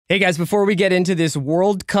Hey guys, before we get into this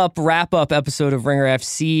World Cup wrap-up episode of Ringer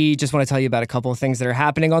FC, just want to tell you about a couple of things that are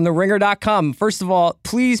happening on theringer.com. First of all,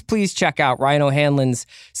 please check out Ryan O'Hanlon's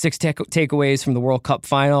 6 takeaways from the World Cup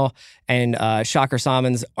final and Shocker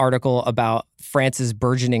Salmon's article about France's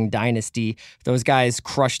burgeoning dynasty. Those guys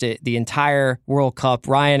crushed it the entire World Cup.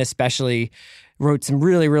 Ryan especially wrote some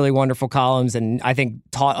really, really wonderful columns and I think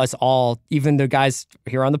taught us all, even the guys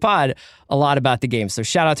here on the pod, a lot about the game. So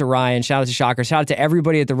shout out to Ryan, shout out to Shocker, shout out to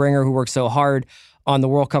everybody at The Ringer who worked so hard on the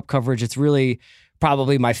World Cup coverage. It's really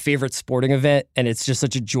probably my favorite sporting event, and it's just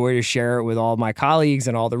such a joy to share it with all my colleagues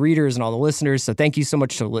and all the readers and all the listeners. So thank you so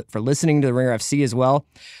much for listening to The Ringer FC as well.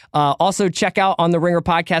 Also, check out on the Ringer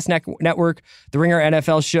Podcast Network, The Ringer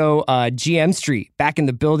NFL show, GM Street, back in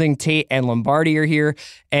the building. Tate and Lombardi are here.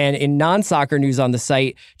 And in non-soccer news on the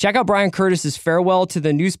site, check out Brian Curtis's farewell to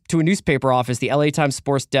a newspaper office. The LA Times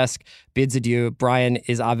sports desk bids adieu. Brian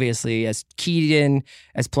is obviously as keyed in,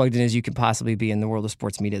 as plugged in as you can possibly be in the world of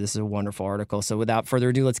sports media. This is a wonderful article. So without further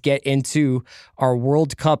ado, let's get into our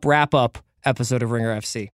World Cup wrap-up episode of Ringer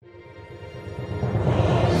FC.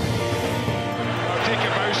 Take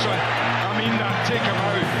him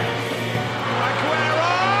out. Aguero!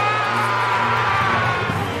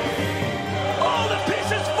 Oh, the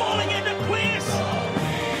pitch is falling into place.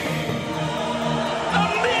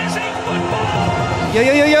 Amazing football.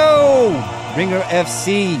 Yo. Ringer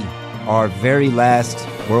FC, our very last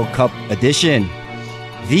World Cup edition.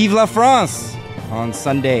 Vive la France! On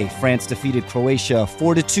Sunday, France defeated Croatia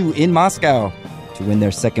 4-2 in Moscow to win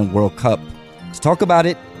their second World Cup. To talk about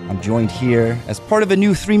it, I'm joined here as part of a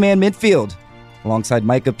new three-man midfield alongside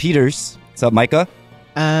Micah Peters. What's up, Micah?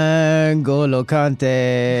 N'Golo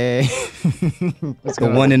Kante. The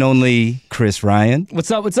one and only Chris Ryan.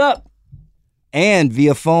 What's up? And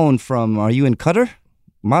via phone from, are you in Qatar?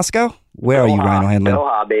 Moscow? Where are you, Ryan O'Hanlon?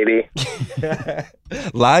 Doha, baby.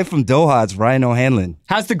 Live from Doha, it's Ryan O'Hanlon.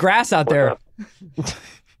 How's the grass out there?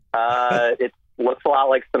 It looks a lot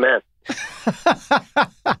like cement.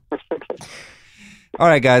 All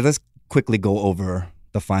right, guys, let's quickly go over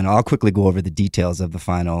the final. I'll quickly go over the details of the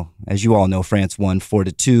final. As you all know, France won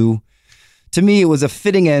 4-2. To me, it was a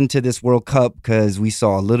fitting end to this World Cup because we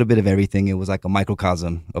saw a little bit of everything. It was like a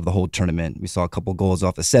microcosm of the whole tournament. We saw a couple goals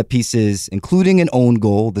off the set pieces, including an own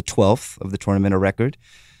goal, the 12th of the tournament, a record.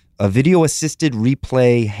 A video-assisted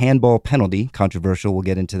replay handball penalty, controversial, we'll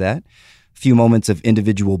get into that. A few moments of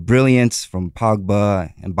individual brilliance from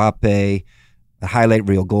Pogba, Mbappe, a highlight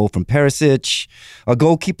reel goal from Perisic, a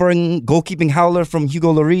goalkeeping howler from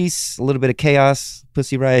Hugo Lloris, a little bit of chaos,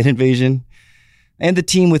 Pussy Riot invasion, and the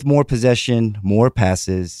team with more possession, more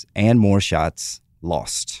passes, and more shots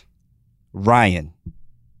lost. Ryan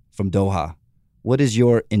from Doha, what is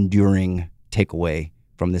your enduring takeaway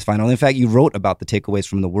from this final? In fact, you wrote about the takeaways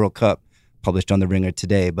from the World Cup published on The Ringer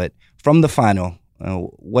today, but from the final,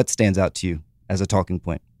 what stands out to you as a talking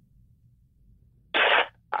point?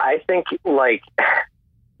 I think,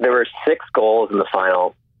 there were 6 goals in the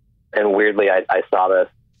final, and weirdly, I saw this.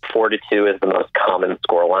 4-2 is the most common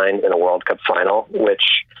scoreline in a World Cup final,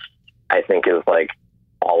 which I think is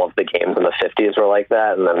all of the games in the 50s were like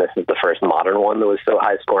that, and then this is the first modern one that was so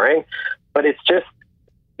high scoring. But it's just,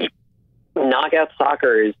 knockout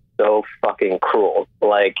soccer is so fucking cruel.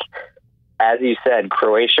 As you said,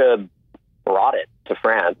 Croatia brought it to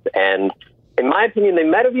France, and in my opinion, they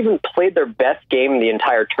might have even played their best game in the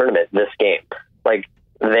entire tournament this game.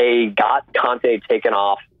 They got Kante taken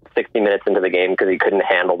off 60 minutes into the game because he couldn't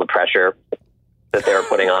handle the pressure that they were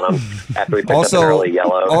putting on him after he picked up an early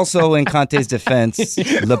yellow. Also, in Kante's defense,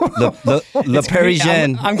 Le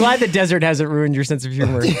Parisien... I'm glad the desert hasn't ruined your sense of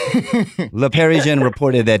humor. Le Parisien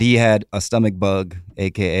reported that he had a stomach bug,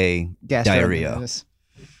 a.k.a. diarrhea.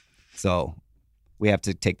 So we have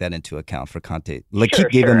to take that into account for Kante. L'Équipe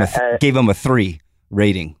gave him a 3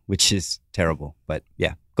 rating, which is terrible. But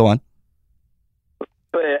yeah, go on.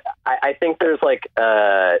 But I think there's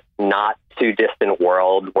a not too distant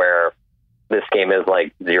world where this game is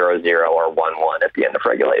 0-0 or 1-1 at the end of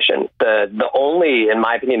regulation. The only, in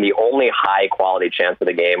my opinion, the only high quality chance of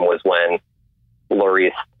the game was when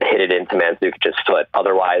Lloris hit it into Mandzukic's foot.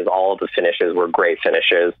 Otherwise, all of the finishes were great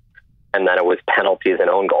finishes, and then it was penalties and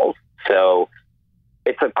own goals. So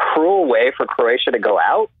it's a cruel way for Croatia to go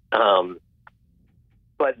out,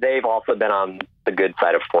 but they've also been on the good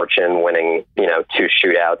side of fortune, winning 2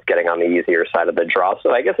 shootouts, getting on the easier side of the draw.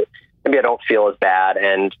 So I guess maybe I don't feel as bad.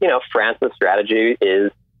 And France's strategy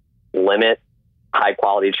is limit high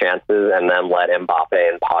quality chances and then let Mbappe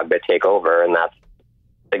and Pogba take over, and that's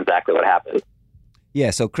exactly what happened. Yeah.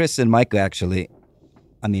 So Chris and Micah actually.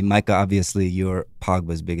 Micah, obviously you're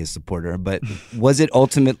Pogba's biggest supporter, but was it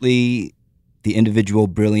ultimately the individual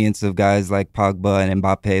brilliance of guys like Pogba and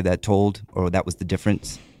Mbappe that told, or that was the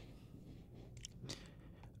difference?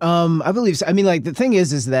 I believe so. I mean, like, the thing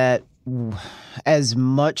is that as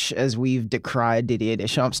much as we've decried Didier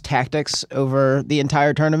Deschamps' tactics over the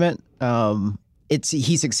entire tournament,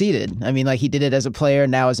 he succeeded. I mean, like, he did it as a player,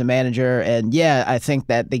 now as a manager, and yeah, I think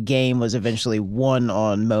that the game was eventually won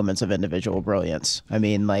on moments of individual brilliance. I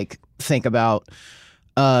mean, like, think about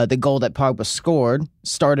the goal that Pogba scored,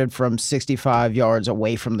 started from 65 yards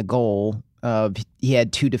away from the goal. He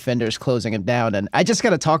had two defenders closing him down, and I just got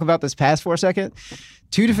to talk about this pass for a second.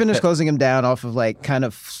 Two defenders closing him down off of, like, kind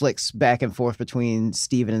of flicks back and forth between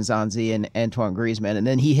Steven Nzonzi and Antoine Griezmann, and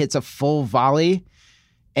then he hits a full volley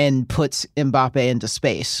and puts Mbappe into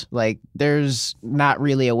space. Like, there's not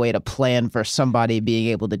really a way to plan for somebody being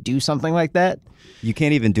able to do something like that. You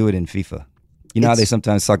can't even do it in FIFA. You know how they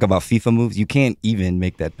sometimes talk about FIFA moves? You can't even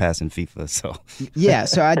make that pass in FIFA. So yeah,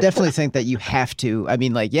 so I definitely think that you have to. I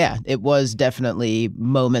mean, like, yeah, it was definitely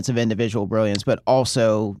moments of individual brilliance, but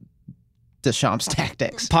also Deschamps'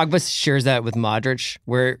 tactics. Pogba shares that with Modric,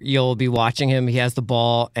 where you'll be watching him. He has the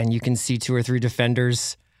ball, and you can see 2 or 3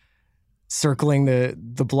 defenders circling the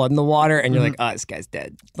blood in the water, and you're like, oh, this guy's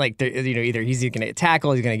dead. Like, either he's going to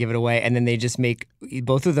tackle, he's going to give it away, and then they just make,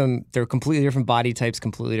 both of them, they're completely different body types,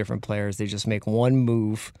 completely different players. They just make one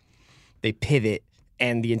move, they pivot,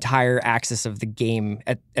 and the entire axis of the game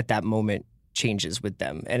at that moment changes with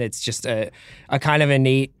them. And it's just a kind of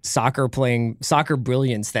innate soccer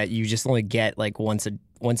brilliance that you just only get like once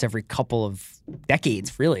every couple of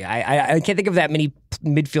decades, really. I can't think of that many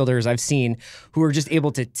midfielders I've seen who are just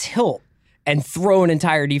able to tilt and throw an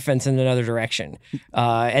entire defense in another direction.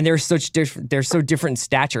 And they're so different in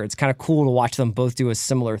stature. It's kind of cool to watch them both do a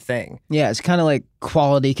similar thing. Yeah, it's kind of like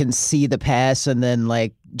quality can see the pass, and then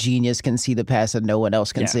like genius can see the pass that no one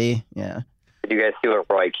else can see. Yeah. Did you guys see what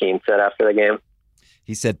Roy Keane said after the game?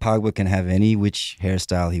 he said Pogba can have any which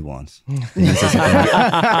hairstyle he wants.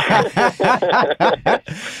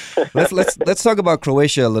 Let's talk about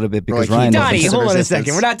Croatia a little bit because Ryan. Donnie, hold on a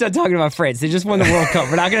second. We're not done talking about France. They just won the World Cup.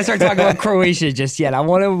 We're not going to start talking about Croatia just yet. I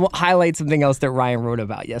want to highlight something else that Ryan wrote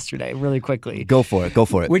about yesterday really quickly. Go for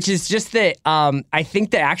it. Which is just that I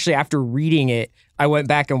think that actually after reading it, I went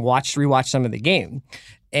back and rewatched some of the game.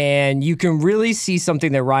 And you can really see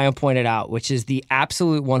something that Ryan pointed out, which is the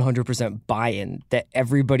absolute 100% buy-in that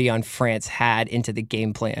everybody on France had into the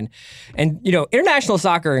game plan. And, international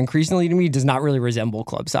soccer increasingly to me does not really resemble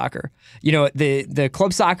club soccer. The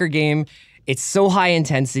club soccer game, it's so high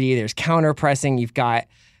intensity. There's counter-pressing. You've got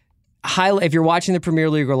if you're watching the Premier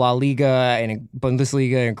League or La Liga and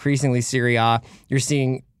Bundesliga, increasingly Serie A, you're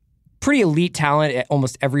seeing pretty elite talent at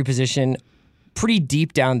almost every position, pretty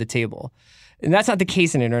deep down the table. And that's not the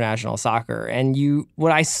case in international soccer. And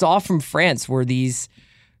what I saw from France were these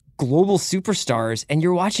global superstars, and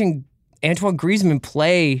you're watching Antoine Griezmann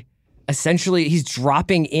play. Essentially, he's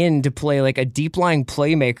dropping in to play like a deep-lying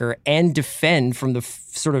playmaker and defend from the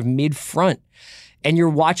sort of mid-front. And you're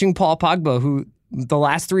watching Paul Pogba, who the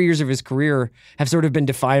last 3 years of his career have sort of been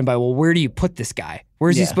defined by, well, where do you put this guy?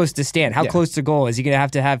 Where is he supposed to stand? How close to goal? Is he going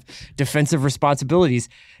to have defensive responsibilities?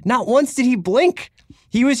 Not once did he blink.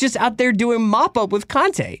 He was just out there doing mop-up with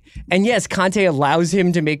Conte. And yes, Conte allows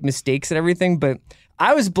him to make mistakes and everything, but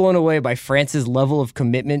I was blown away by France's level of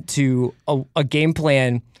commitment to a game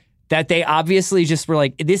plan that they obviously just were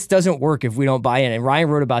like, this doesn't work if we don't buy in. And Ryan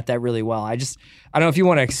wrote about that really well. I don't know if you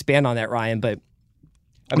want to expand on that, Ryan, but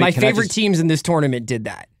my favorite teams in this tournament did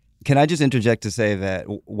that. Can I just interject to say that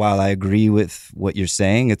while I agree with what you're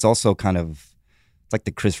saying, it's also kind of it's like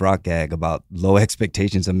the Chris Rock gag about low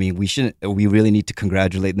expectations. I mean, we really need to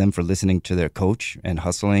congratulate them for listening to their coach and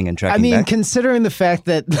hustling and tracking back. Considering the fact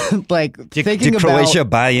that did Croatia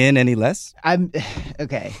buy in any less?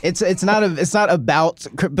 Okay. It's not about,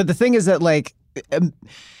 but the thing is that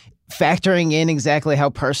factoring in exactly how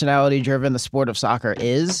personality-driven the sport of soccer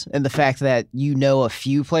is, and the fact that a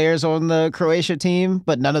few players on the Croatia team,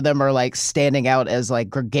 but none of them are standing out as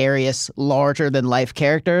gregarious, larger-than-life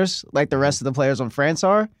characters like the rest of the players on France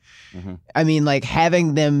are. Mm-hmm. I mean,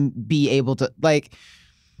 having them be able to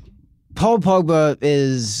Paul Pogba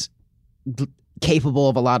is capable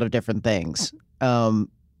of a lot of different things.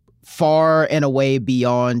 Far and away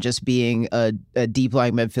beyond just being a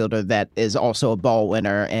deep-lying midfielder that is also a ball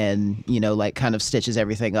winner and, kind of stitches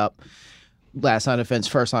everything up. Last line of defense,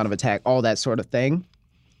 first line of attack, all that sort of thing.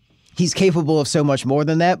 He's capable of so much more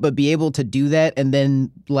than that, but be able to do that and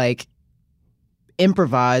then,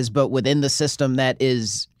 improvise, but within the system that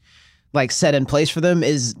is, set in place for them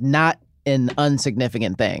is not an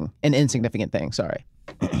insignificant thing, sorry.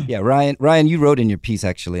 Yeah, Ryan, you wrote in your piece,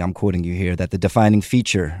 actually, I'm quoting you here, that the defining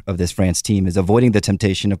feature of this France team is avoiding the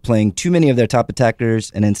temptation of playing too many of their top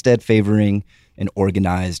attackers and instead favoring an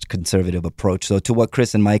organized, conservative approach. So to what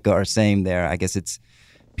Chris and Micah are saying there, I guess it's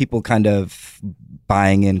people kind of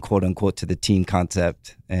buying in, quote unquote, to the team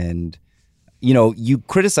concept. And, you know, you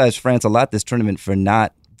criticize France a lot this tournament for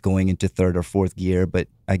not going into third or fourth gear, but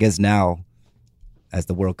I guess now, as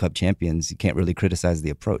the World Cup champions, you can't really criticize the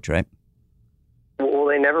approach, right? Well,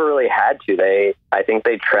 they never really had to. I think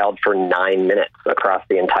they trailed for 9 minutes across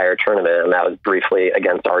the entire tournament, and that was briefly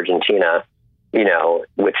against Argentina, you know,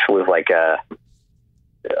 which was like a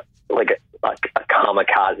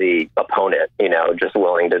kamikaze opponent, you know, just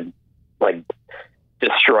willing to like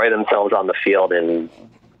destroy themselves on the field in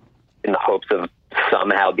the hopes of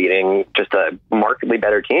somehow beating just a markedly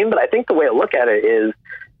better team. But I think the way to look at it is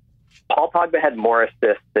Paul Pogba had more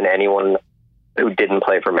assists than anyone who didn't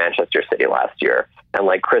play for Manchester City last year. And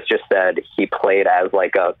like Chris just said, he played as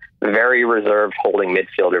like a very reserved holding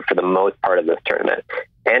midfielder for the most part of this tournament.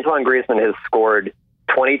 Antoine Griezmann has scored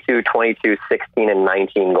 22, 16, and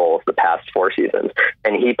 19 goals the past 4 seasons.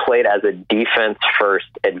 And he played as a defense-first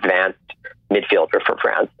advanced midfielder for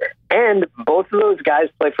France. And both of those guys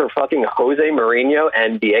played for fucking Jose Mourinho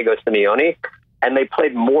and Diego Simeone, and they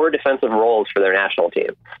played more defensive roles for their national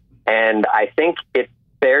team. And I think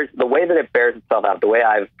the way that it bears itself out, the way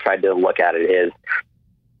I've tried to look at it is,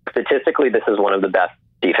 statistically, this is one of the best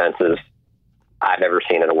defenses I've ever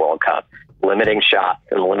seen in a World Cup. Limiting shots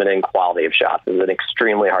and limiting quality of shots is an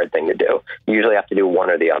extremely hard thing to do. You usually have to do one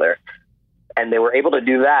or the other. And they were able to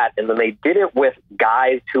do that, and then they did it with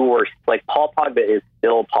guys who were, like, Paul Pogba is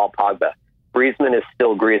still Paul Pogba. Griezmann is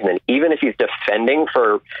still Griezmann. Even if he's defending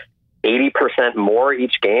for 80% more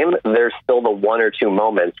each game, there's still the 1 or 2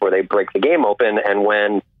 moments where they break the game open, and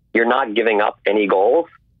when you're not giving up any goals,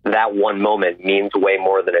 that one moment means way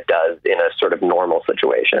more than it does in a sort of normal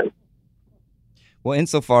situation. Well,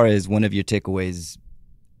 insofar as one of your takeaways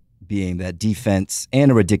being that defense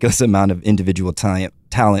and a ridiculous amount of individual talent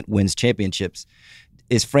wins championships,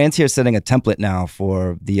 is France here setting a template now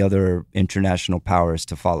for the other international powers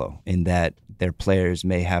to follow, in that their players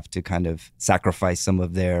may have to kind of sacrifice some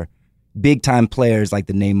of their big-time players like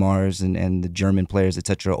the Neymars and the German players, et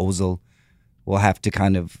cetera? Ozil will have to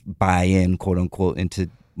kind of buy in, quote-unquote, into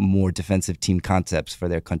more defensive team concepts for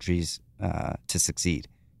their countries to succeed.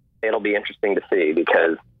 It'll be interesting to see,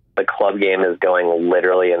 because the club game is going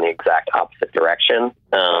literally in the exact opposite direction.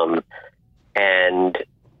 And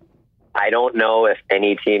I don't know if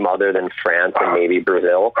any team other than France and maybe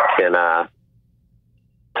Brazil can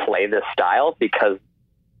play this style because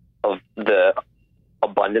of the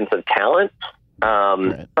abundance of talent.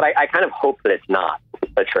 Right. But I kind of hope that it's not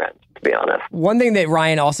a trend, to be honest. One thing that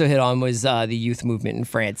Ryan also hit on was the youth movement in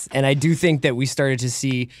France. And I do think that we started to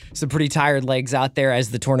see some pretty tired legs out there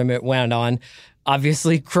as the tournament wound on.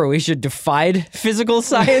 Obviously, Croatia defied physical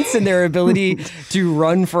science and their ability to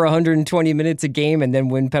run for 120 minutes a game and then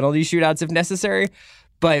win penalty shootouts if necessary.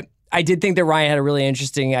 But I did think that Ryan had a really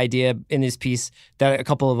interesting idea in his piece that a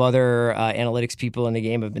couple of other analytics people in the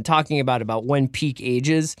game have been talking about when peak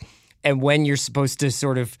ages and when you're supposed to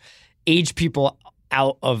sort of age people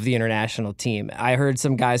out of the international team. I heard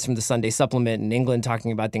some guys from the Sunday Supplement in England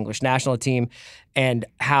talking about the English national team and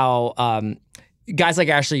how guys like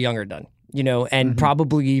Ashley Young are done, you know, and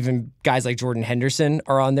probably even guys like Jordan Henderson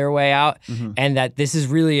are on their way out, and that this is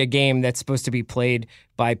really a game that's supposed to be played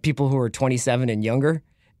by people who are 27 and younger.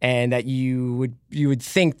 And that you would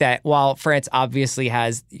think that while France obviously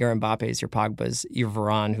has your Mbappes, your Pogbas, your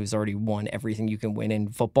Varane, who's already won everything you can win in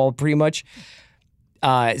football pretty much,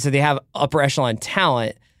 so they have upper echelon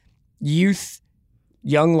talent, youth,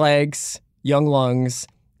 young legs, young lungs,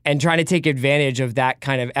 and trying to take advantage of that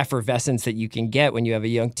kind of effervescence that you can get when you have a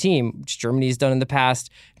young team, which Germany's done in the past,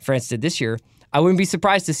 France did this year. I wouldn't be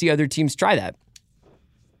surprised to see other teams try that.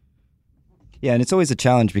 Yeah, and it's always a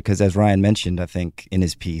challenge because, as Ryan mentioned, I think, in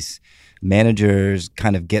his piece, managers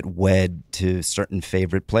kind of get wed to certain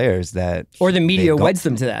favorite players that... Or the media weds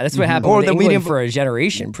them to that. That's what happened with England for a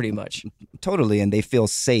generation, pretty much. Totally, and they feel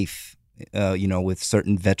safe, with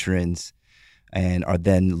certain veterans and are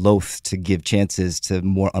then loath to give chances to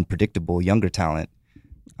more unpredictable, younger talent.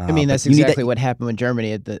 I mean, that's exactly what happened with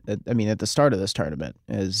Germany at the start of this tournament.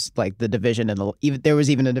 Is like the division there was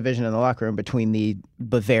even a division in the locker room between the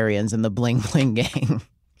Bavarians and the bling bling gang.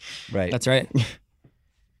 Right. That's right.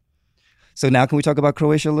 So now can we talk about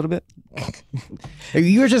Croatia a little bit?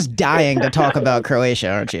 You're just dying to talk about Croatia,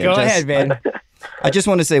 aren't you? Go ahead, man. I just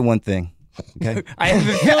want to say one thing. Okay. I have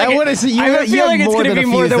a feeling it's going to be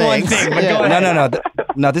more than one thing. But go ahead. No.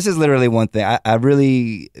 No, this is literally one thing. I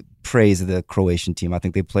really praise the Croatian team. I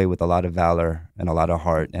think they play with a lot of valor and a lot of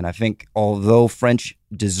heart. And I think although French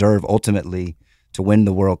deserve ultimately to win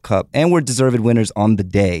the World Cup and were deserved winners on the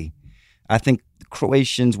day, I think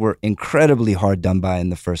Croatians were incredibly hard done by in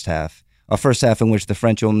the first half. A first half in which the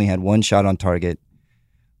French only had one shot on target.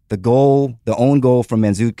 The own goal from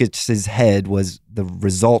Mandzukic's head was the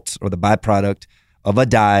result or the byproduct of a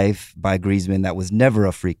dive by Griezmann that was never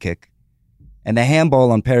a free kick. And the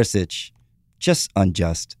handball on Perisic, just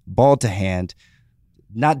unjust. Ball to hand,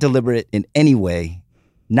 not deliberate in any way,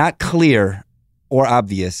 not clear or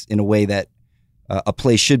obvious in a way that a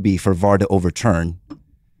play should be for VAR to overturn.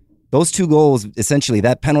 Those two goals, essentially,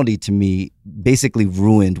 that penalty to me basically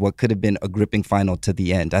ruined what could have been a gripping final to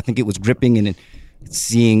the end. I think it was gripping in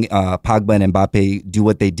seeing Pogba and Mbappe do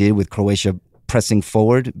what they did with Croatia pressing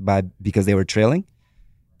forward because they were trailing.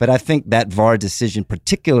 But I think that VAR decision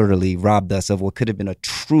particularly robbed us of what could have been a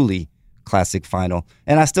truly classic final.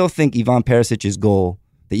 And I still think Ivan Perisic's goal,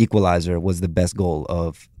 the equalizer, was the best goal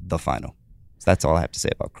of the final. So that's all I have to say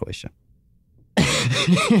about Croatia.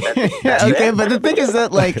 Okay, but the thing is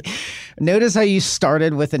that, like, notice how you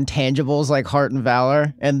started with intangibles like heart and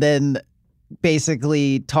valor, and then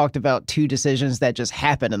basically talked about two decisions that just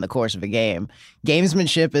happened in the course of a game.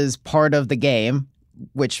 Gamesmanship is part of the game,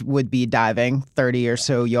 which would be diving 30 or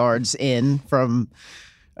so yards in from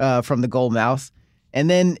the goal mouth. And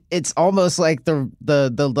then it's almost like the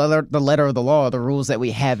letter of the law, the rules that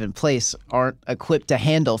we have in place aren't equipped to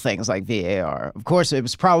handle things like VAR. Of course, it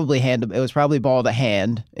was probably ball to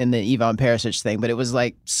hand in the Ivan Perisic thing, but it was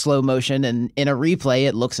like slow motion, and in a replay,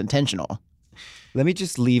 it looks intentional. Let me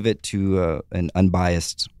just leave it to an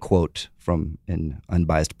unbiased quote from an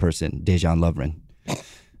unbiased person, Dejan Lovren.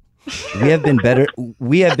 We have been better.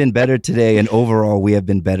 We have been better today, and overall, we have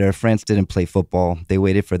been better. France didn't play football. They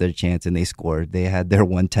waited for their chance, and they scored. They had their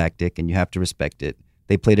one tactic, and you have to respect it.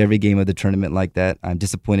 They played every game of the tournament like that. I'm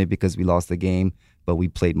disappointed because we lost the game, but we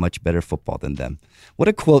played much better football than them. What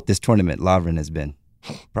a quote this tournament Lovren has been.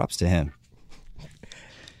 Props to him.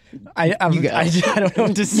 I don't know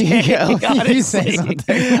what to say. You say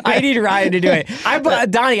something. I need Ryan to do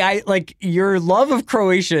it. Donnie, your love of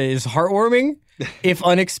Croatia is heartwarming, if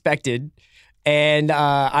unexpected, and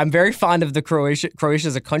I'm very fond of the Croatia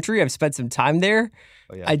as a country. I've spent some time there.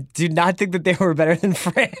 Oh, yeah. I do not think that they were better than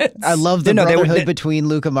France. I love the brotherhood between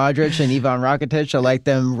Luka Modric and Ivan Rakitic. I like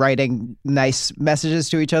them writing nice messages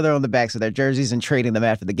to each other on the backs of their jerseys and trading them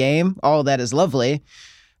after the game. All of that is lovely.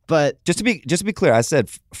 But just to be clear, I said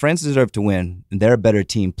France deserved to win. They're a better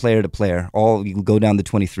team, player to player. You can go down to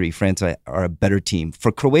 23. France are a better team.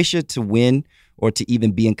 For Croatia to win or to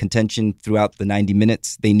even be in contention throughout the 90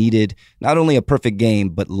 minutes, they needed not only a perfect game,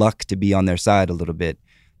 but luck to be on their side a little bit.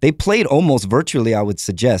 They played almost virtually, I would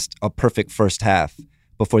suggest, a perfect first half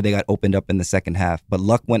before they got opened up in the second half. But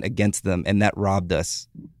luck went against them, and that robbed us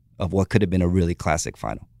of what could have been a really classic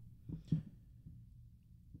final.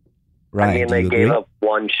 Ryan, they gave up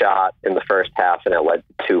one shot in the first half, and it led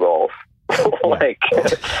to 2 goals.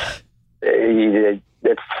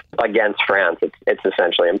 It's against France. It's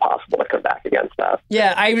essentially impossible to come back against that.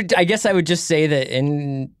 Yeah, I guess I would just say that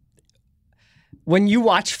when you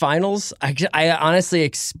watch finals, I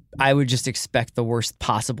honestly I would just expect the worst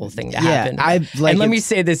possible thing to happen. And let me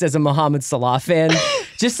say this as a Mohamed Salah fan.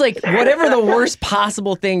 Just whatever the worst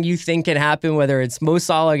possible thing you think can happen, whether it's Mo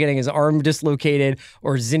Salah getting his arm dislocated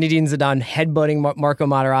or Zinedine Zidane headbutting Marco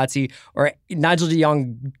Materazzi or Nigel de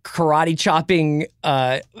Jong karate chopping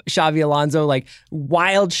Xavi Alonso,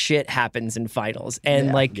 wild shit happens in finals.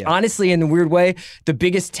 And honestly, in a weird way, the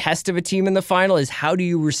biggest test of a team in the final is how do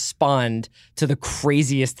you respond to the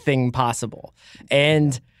craziest thing possible.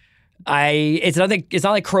 And it's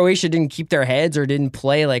not like Croatia didn't keep their heads or didn't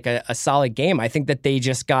play a solid game. I think that they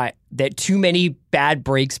just got that too many bad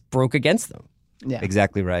breaks broke against them. Yeah,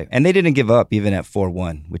 exactly right. And they didn't give up even at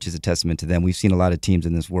 4-1, which is a testament to them. We've seen a lot of teams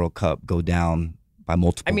in this World Cup go down by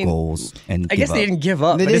multiple goals and I guess they didn't give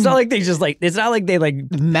up. But it's not like they just it's not like they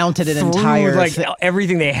mounted an entire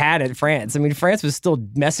everything they had at France. I mean, France was still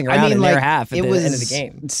messing around in their half at the end of the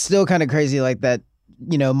game. It's still kind of crazy that.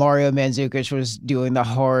 Mario Mandzukic was doing the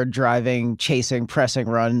hard driving, chasing, pressing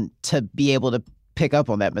run to be able to pick up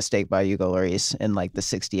on that mistake by Hugo Lloris in the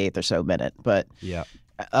 68th or so minute. But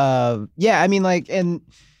and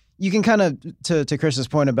you can kind of to Chris's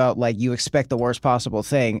point about you expect the worst possible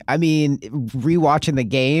thing. I mean, rewatching the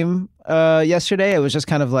game yesterday, it was just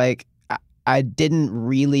kind of I didn't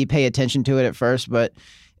really pay attention to it at first, but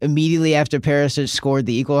immediately after Perisic scored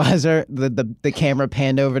the equalizer, the camera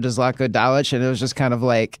panned over to Zlatko Dalic, and it was just kind of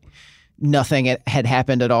nothing had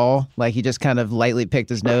happened at all. Like he just kind of lightly picked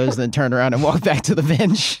his nose, then turned around and walked back to the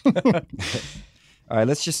bench. All right,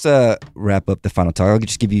 let's just wrap up the final talk. I'll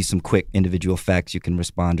just give you some quick individual facts. You can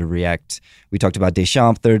respond or react. We talked about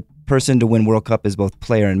Deschamps, third person to win World Cup as both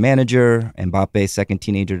player and manager. Mbappe, second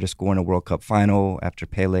teenager to score in a World Cup final after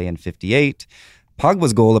Pele in 58.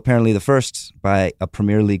 Pogba's goal, apparently the first by a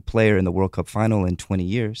Premier League player in the World Cup final in 20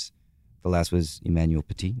 years. The last was Emmanuel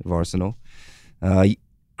Petit of Arsenal.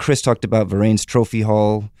 Chris talked about Varane's trophy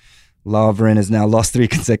haul. Lovren has now lost 3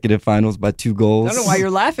 consecutive finals by 2 goals. I don't know why you're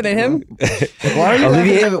laughing at him. Why are you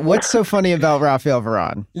laughing at what's so funny about Raphael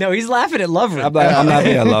Varane? No, he's laughing at Lovren. I'm not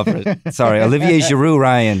being a Lovren. Sorry, Olivier Giroud,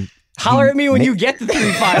 Ryan. Holler at me when you get the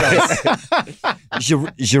 3 finals.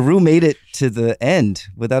 Giroud made it to the end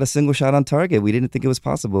without a single shot on target. We didn't think it was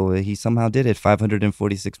possible. He somehow did it.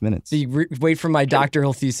 546 minutes. So you wait for my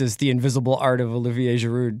doctoral thesis, The Invisible Art of Olivier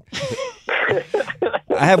Giroud.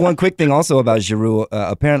 I have one quick thing also about Giroud.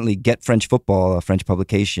 Apparently, Get French Football, a French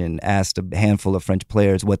publication, asked a handful of French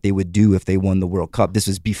players what they would do if they won the World Cup. This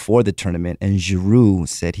was before the tournament, and Giroud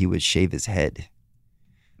said he would shave his head.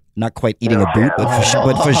 Not quite eating a boot, but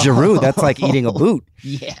for Giroud, that's like eating a boot.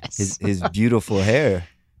 Yes. His beautiful hair.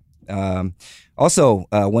 Also,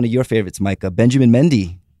 one of your favorites, Micah, Benjamin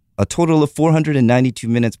Mendy. A total of 492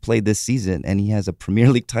 minutes played this season, and he has a Premier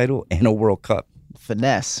League title and a World Cup.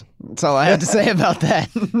 Finesse. That's all I have to say about that.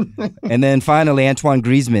 And then finally, Antoine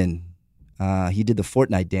Griezmann. He did the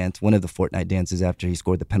Fortnite dance, one of the Fortnite dances after he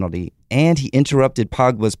scored the penalty. And he interrupted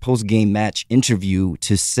Pogba's post-game match interview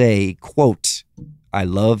to say, quote, "I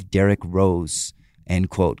love Derrick Rose,"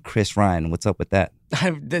 end quote. Chris, Ryan, what's up with that?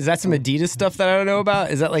 Is that some Adidas stuff that I don't know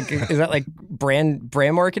about? Is that like brand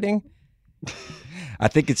marketing? I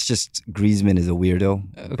think it's just Griezmann is a weirdo,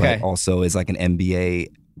 Okay. but also is like an NBA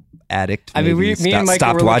addict. I mean, me and Mike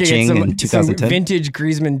stopped were watching looking at in 2010. some vintage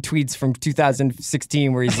Griezmann tweets from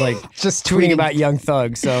 2016 where he's like Just tweeting tweeting. about Young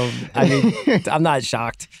Thug. So I mean, I'm not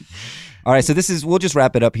shocked. All right, so we'll just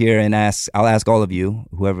wrap it up here and I'll ask all of you,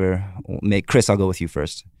 whoever Chris, I'll go with you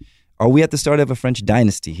first. Are we at the start of a French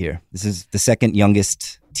dynasty here? This is the second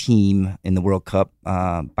youngest team in the World Cup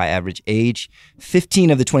by average age. 15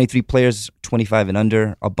 of the 23 players, 25 and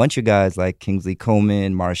under. A bunch of guys like Kingsley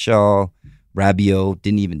Coman, Martial, Rabiot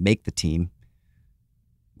didn't even make the team.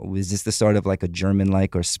 Was this the start of like a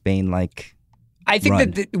German-like or Spain-like I think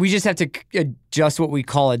run? that we just have to adjust what we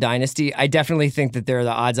call a dynasty. I definitely think that they're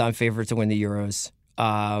the odds-on favorite to win the Euros.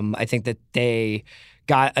 I think that they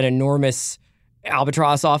got an enormous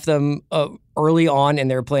albatross off them early on in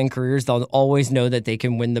their playing careers. They'll always know that they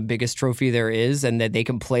can win the biggest trophy there is and that they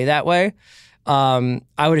can play that way.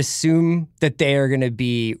 I would assume that they are going to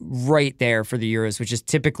be right there for the Euros, which is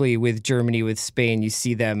typically with Germany, with Spain, you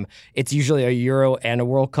see them. It's usually a Euro and a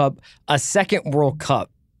World Cup. A second World Cup,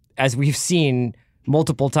 as we've seen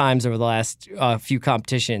multiple times over the last few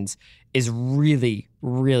competitions, is really,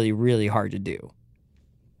 really, really hard to do.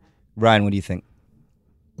 Ryan, what do you think?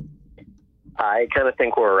 I kind of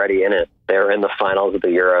think we're already in it. They're in the finals of the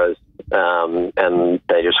Euros, and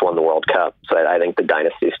they just won the World Cup. So I think the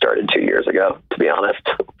dynasty started 2 years ago, to be honest.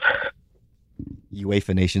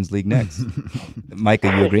 UEFA Nations League next.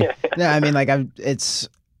 Micah, you agree? No, I mean, like,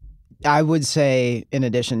 I would say, in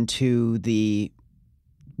addition to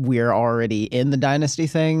we're already in the dynasty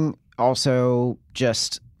thing, also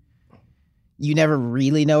just you never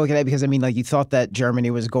really know because I mean, like, you thought that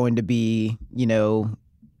Germany was going to be,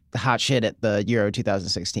 the hot shit at the Euro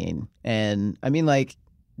 2016, and I mean, like,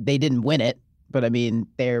 they didn't win it, but I mean,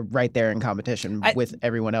 they're right there in competition with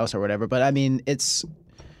everyone else or whatever. But I mean,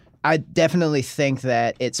 I definitely think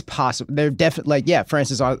that it's possible. They're definitely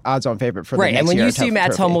France is odds-on favorite for the next And when Euro you see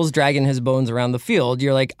Mats trophy. Hummels dragging his bones around the field,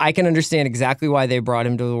 you're like, I can understand exactly why they brought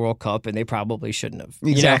him to the World Cup, and they probably shouldn't have.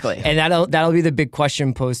 Exactly. And that'll be the big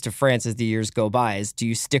question posed to France as the years go by: is do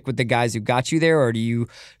you stick with the guys who got you there, or do you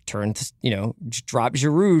turn to drop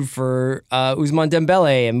Giroud for Ousmane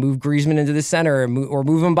Dembele and move Griezmann into the center, or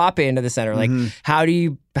move Mbappe into the center? Like, how do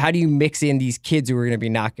you mix in these kids who are going to be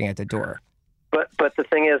knocking at the door? But the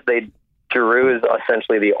thing is, Giroud is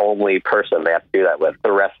essentially the only person they have to do that with.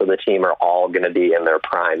 The rest of the team are all going to be in their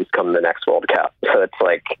primes come the next World Cup. So it's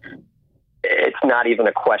like, it's not even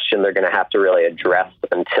a question they're going to have to really address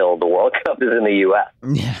until the World Cup is in the U.S.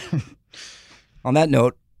 Yeah. On that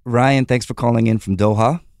note, Ryan, thanks for calling in from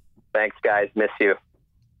Doha. Thanks, guys. Miss you.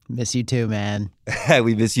 Miss you too, man.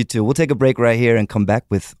 We miss you too. We'll take a break right here and come back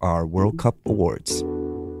with our World Cup awards.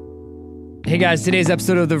 Hey guys, today's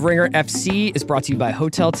episode of The Ringer FC is brought to you by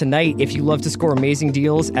Hotel Tonight. If you love to score amazing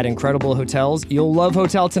deals at incredible hotels, you'll love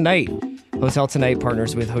Hotel Tonight. Hotel Tonight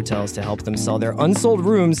partners with hotels to help them sell their unsold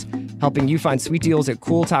rooms, helping you find sweet deals at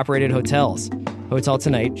cool, top-rated hotels. Hotel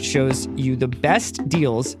Tonight shows you the best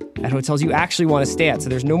deals at hotels you actually want to stay at, so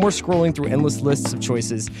there's no more scrolling through endless lists of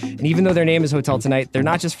choices. And even though their name is Hotel Tonight, they're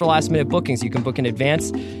not just for last-minute bookings. You can book in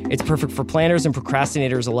advance. It's perfect for planners and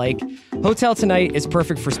procrastinators alike. Hotel Tonight is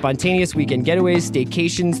perfect for spontaneous weekend getaways,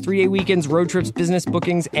 staycations, 3-day weekends, road trips, business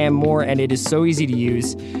bookings, and more, and it is so easy to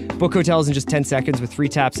use. Book hotels in just 10 seconds with 3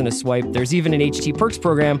 taps and a swipe. There's even an HT Perks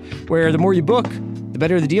program where the more you book, the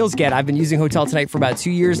better the deals get. I've been using Hotel Tonight for about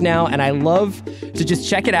 2 years now, and I love to just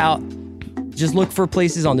check it out. Just look for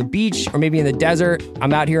places on the beach or maybe in the desert.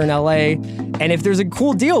 I'm out here in LA. And if there's a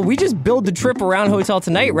cool deal, we just build the trip around Hotel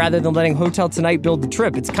Tonight rather than letting Hotel Tonight build the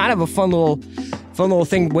trip. It's kind of a fun little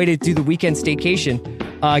thing, way to do the weekend staycation.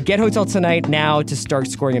 Get Hotel Tonight now to start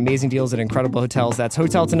scoring amazing deals at incredible hotels. That's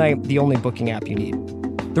Hotel Tonight, the only booking app you need.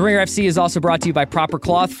 The Ringer FC is also brought to you by Proper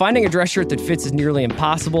Cloth. Finding a dress shirt that fits is nearly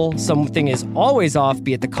impossible. Something is always off,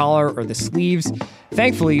 be it the collar or the sleeves.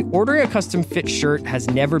 Thankfully, ordering a custom fit shirt has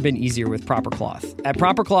never been easier with Proper Cloth. At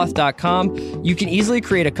propercloth.com, you can easily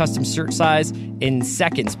create a custom shirt size in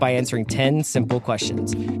seconds by answering 10 simple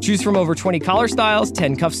questions. Choose from over 20 collar styles,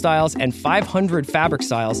 10 cuff styles, and 500 fabric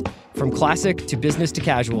styles, from classic to business to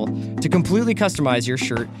casual, to completely customize your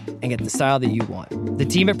shirt and get the style that you want. The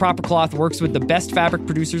team at Proper Cloth works with the best fabric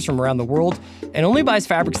producers from around the world and only buys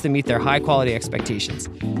fabrics that meet their high quality expectations.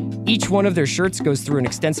 Each one of their shirts goes through an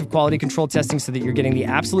extensive quality control testing so that you're getting the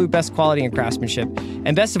absolute best quality and craftsmanship.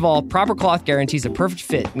 And best of all, Proper Cloth guarantees a perfect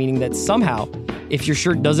fit, meaning that somehow, if your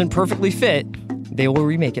shirt doesn't perfectly fit, they will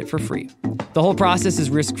remake it for free. The whole process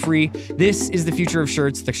is risk-free. This is the future of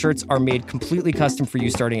shirts. The shirts are made completely custom for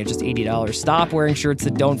you, starting at just $80. Stop wearing shirts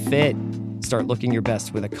that don't fit. Start looking your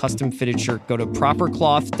best with a custom-fitted shirt. Go to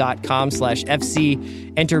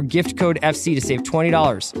propercloth.com/FC. Enter gift code FC to save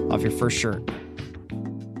 $20 off your first shirt.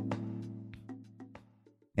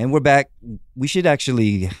 And we're back. We should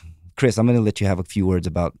actually, Chris, I'm going to let you have a few words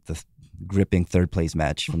about the gripping third place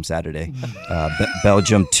match from Saturday.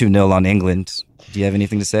 Belgium 2-0 on England. Do you have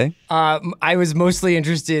anything to say? I was mostly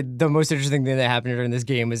interested. The most interesting thing that happened during this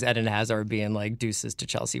game was Eden Hazard being like deuces to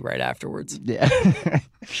Chelsea right afterwards. Yeah.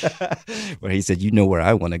 Where he said, "You know where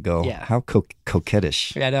I want to go." Yeah. How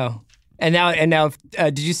coquettish. Yeah, I know. And now,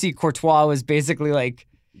 did you see Courtois was basically like,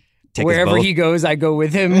 Take us wherever both. he goes, I go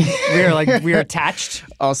with him. we are attached.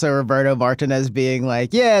 Also, Roberto Martinez being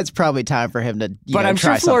like, yeah, it's probably time for him to But I'm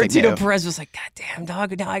sure try something Florentino new. Perez was like, God damn,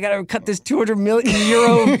 dog, now I got to cut this 200 million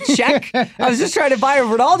euro check. I was just trying to buy a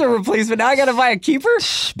Ronaldo replacement. Now I got to buy a keeper?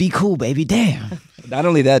 Be cool, baby. Damn. Not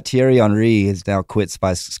only that, Thierry Henry has now quit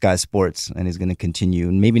Sky Sports and is going to continue,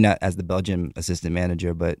 maybe not as the Belgian assistant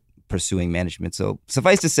manager, but pursuing management. So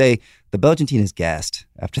suffice to say, the Belgian team is gassed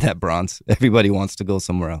after that bronze. Everybody wants to go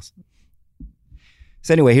somewhere else.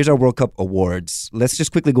 So anyway, here's our World Cup awards. Let's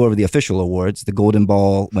just quickly go over the official awards. The Golden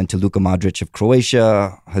Ball went to Luka Modric of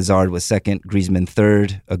Croatia. Hazard was second. Griezmann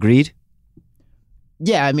third. Agreed?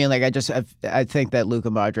 Yeah, I mean, like, I think that Luka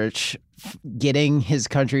Modric getting his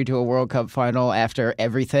country to a World Cup final after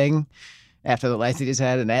everything, after the life that he's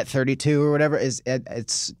had, and at 32 or whatever, it's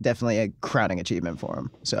definitely a crowning achievement for him.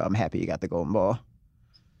 So I'm happy he got the Golden Ball.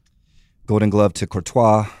 Golden Glove to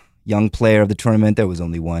Courtois. Young player of the tournament. There was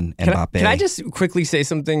only one, Mbappe. Can I just quickly say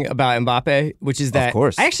something about Mbappe, which is that Of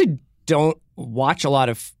course. I actually don't watch a lot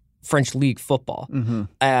of French league football. Mm-hmm.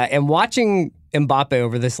 And watching Mbappe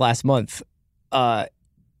over this last month,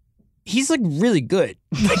 he's like really good.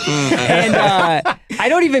 And I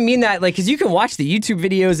don't even mean that like, because you can watch the YouTube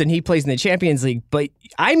videos and he plays in the Champions League, but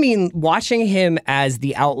I mean watching him as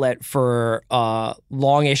the outlet for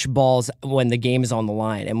longish balls when the game is on the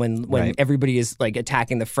line and when Right. everybody is like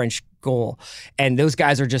attacking the French goal and those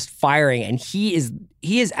guys are just firing, and he is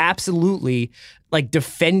absolutely like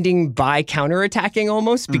defending by counterattacking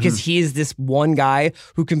almost, because he is this one guy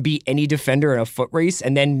who can beat any defender in a foot race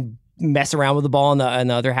and then mess around with the ball in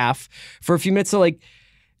the other half for a few minutes. So like,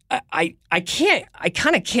 I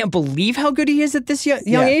kind of can't believe how good he is at this young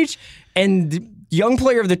age. And young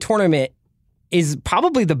player of the tournament is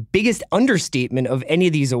probably the biggest understatement of any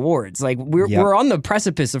of these awards. Like we're on the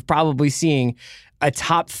precipice of probably seeing a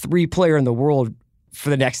top 3 player in the world for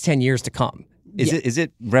the next 10 years to come. Is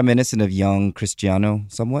it reminiscent of young Cristiano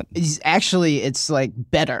somewhat? It's like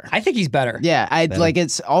better. I think he's better. Yeah, like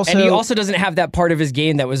it's also, And he also doesn't have that part of his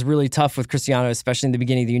game that was really tough with Cristiano, especially in the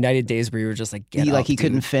beginning of the United days, where you were just like, he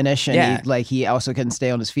couldn't finish, and he also couldn't stay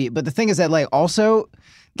on his feet. But the thing is that like also,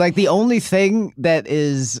 like the only thing that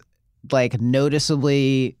is like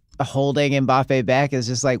noticeably holding Mbappe back is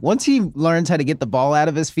just like once he learns how to get the ball out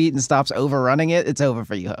of his feet and stops overrunning it, it's over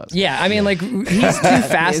for you, host. Yeah, I mean, like he's too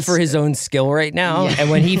fast for his own skill right now,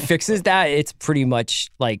 and when he fixes that, it's pretty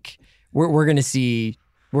much like we're gonna see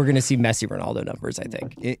Messi Ronaldo numbers. I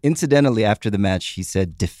think. Incidentally, after the match, he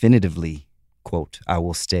said definitively, "quote I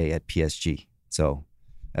will stay at PSG." So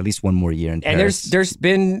at least one more year in Paris. And there's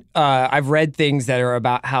been I've read things that are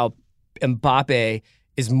about how Mbappe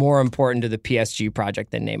is more important to the PSG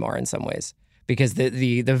project than Neymar in some ways, because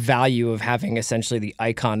the value of having essentially the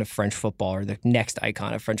icon of French football or the next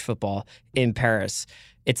icon of French football in Paris,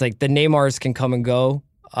 it's like the Neymars can come and go.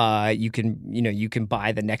 You can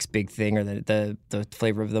buy the next big thing or the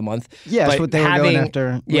flavor of the month. Yeah, that's what they were going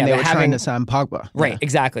after when they were trying to sign Pogba. Right,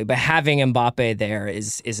 exactly. But having Mbappe there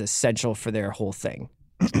is essential for their whole thing.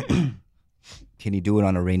 Can he do it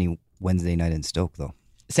on a rainy Wednesday night in Stoke, though?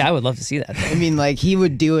 See, I would love to see that. I mean, like he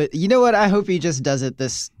would do it. You know what? I hope he just does it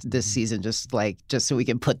this season, just so we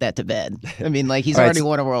can put that to bed. I mean, like he's already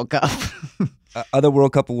won a World Cup. Other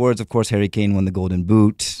World Cup awards, of course, Harry Kane won the Golden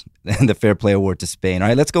Boot and the Fair Play Award to Spain. All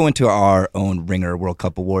right, let's go into our own Ringer World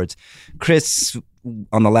Cup awards. Chris,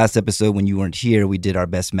 on the last episode when you weren't here, we did our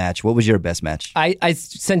best match. What was your best match? I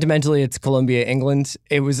sentimentally, it's Colombia England.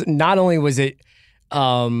 It was not only was it.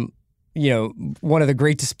 One of the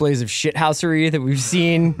great displays of shithousery that we've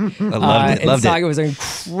seen. I loved it. It was an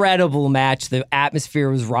incredible match. The atmosphere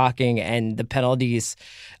was rocking, and the penalties.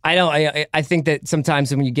 I think that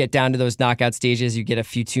sometimes when you get down to those knockout stages, you get a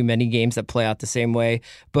few too many games that play out the same way.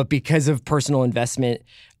 But because of personal investment,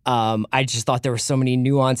 I just thought there were so many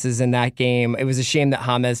nuances in that game. It was a shame that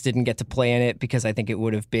James didn't get to play in it because I think it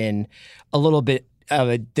would have been a little bit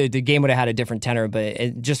the game would have had a different tenor.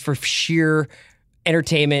 But just for sheer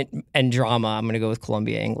entertainment and drama, I'm going to go with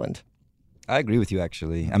Colombia, England. I agree with you,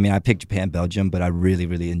 actually. I mean, I picked Japan, Belgium, but I really,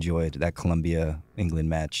 really enjoyed that Colombia-England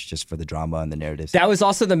match just for the drama and the narratives. That was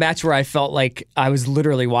also the match where I felt like I was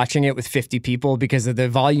literally watching it with 50 people because of the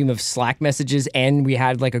volume of Slack messages, and we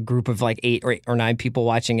had like a group of like 8 or 9 people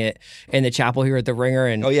watching it in the chapel here at the Ringer.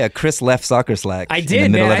 And oh yeah, Chris left Soccer Slack. I did,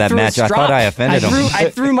 in the middle man. of that match. I thought I offended him. I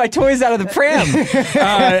threw my toys out of the pram,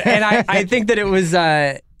 and I think that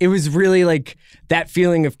it was really like that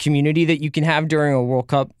feeling of community that you can have during a World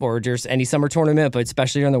Cup or just any summer tournament, but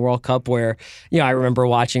especially during the World Cup where, I remember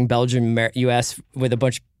watching Belgium, US with a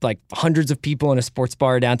bunch, like hundreds of people in a sports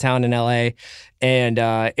bar downtown in LA. And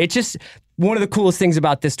it's just one of the coolest things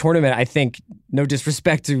about this tournament, I think, no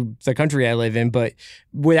disrespect to the country I live in, but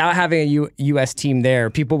without having a US team there,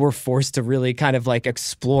 people were forced to really kind of like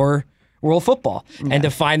explore world football and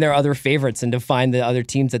to find their other favorites and to find the other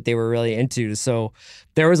teams that they were really into. So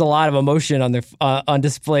there was a lot of emotion on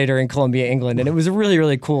display during Colombia, England, and it was a really,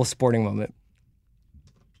 really cool sporting moment.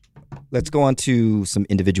 Let's go on to some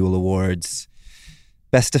individual awards.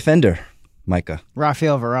 Best defender, Micah.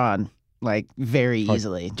 Rafael Varane, like very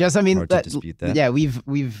easily. Hard to dispute that. Yeah,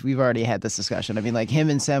 we've already had this discussion. I mean, like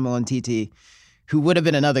him and Samuel Umtiti, who would have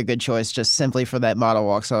been another good choice just simply for that model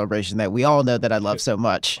walk celebration that we all know that I love so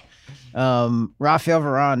much. Rafael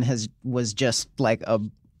Varane was just like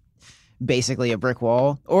basically a brick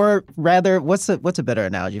wall, or rather, what's a better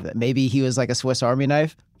analogy of that? Maybe he was like a Swiss Army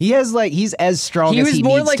knife. He's as strong as he needs to be.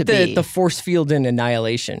 He was more like the force field in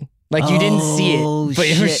Annihilation. Like you didn't see it, but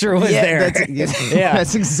it sure was there.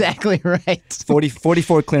 That's exactly right.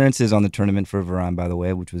 44 clearances on the tournament for Varane, by the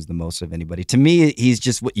way, which was the most of anybody. To me, he's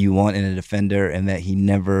just what you want in a defender, and that he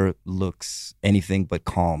never looks anything but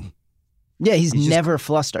calm. Yeah, he's never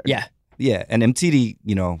flustered. Yeah. Yeah, and MTD,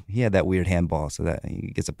 he had that weird handball, so that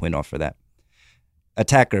he gets a point off for that.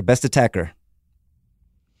 Attacker, best attacker.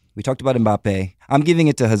 We talked about Mbappe. I'm giving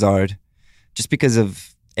it to Hazard just because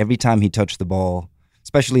of every time he touched the ball,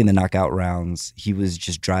 especially in the knockout rounds, he was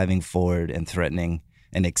just driving forward and threatening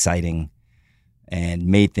and exciting and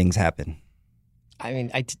made things happen. I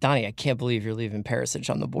mean, Donnie, I can't believe you're leaving Perisic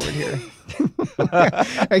on the board here.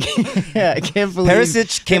 I can't believe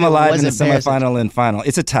Perisic came alive in the semifinal and final.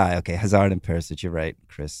 It's a tie. Okay, Hazard and Perisic. You're right,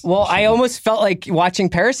 Chris. Well, I almost felt like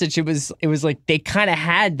watching Perisic. It was like they kind of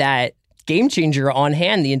had that game changer on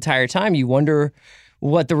hand the entire time. You wonder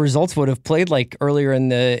what the results would have played like earlier in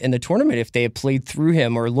the tournament if they had played through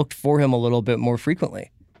him or looked for him a little bit more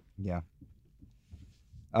frequently. Yeah.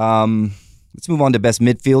 Let's move on to best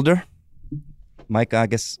midfielder. Mike, I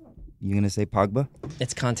guess you're going to say Pogba?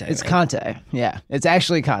 It's Conte. It's right? Conte. Yeah. It's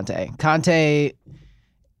actually Conte. Conte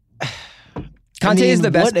is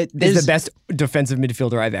the best defensive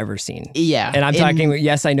midfielder I've ever seen. Yeah. And I'm talking,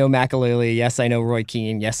 yes, I know Makaleli. Yes, I know Roy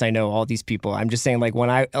Keane. Yes, I know all these people. I'm just saying, like, when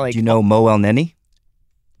I, like... Do you know Mo El Neni?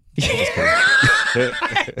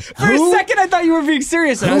 For a second, I thought you were being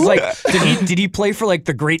serious, and I was like, did he play for like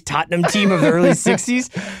the great Tottenham team of the early '60s?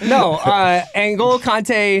 No, N'Golo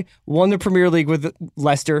Kante won the Premier League with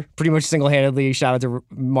Leicester pretty much single-handedly. Shout out to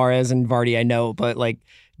Mahrez and Vardy, I know, but like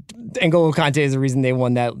N'Golo Kante is the reason they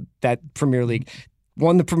won that Premier League.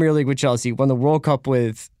 Won the Premier League with Chelsea. Won the World Cup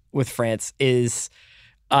with France.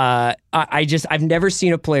 I've never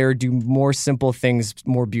seen a player do more simple things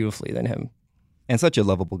more beautifully than him. And such a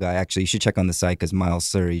lovable guy. Actually, you should check on the site because Miles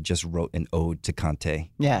Surrey just wrote an ode to Kante.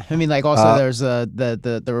 Yeah, I mean, like also there's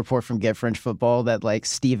the report from Get French Football that like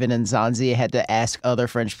Steven Nzonzi had to ask other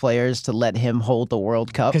French players to let him hold the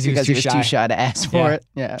World Cup because he was too shy to ask for it.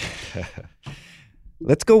 Yeah.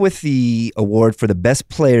 Let's go with the award for the best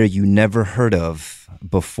player you never heard of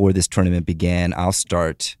before this tournament began. I'll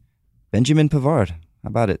start. Benjamin Pavard. How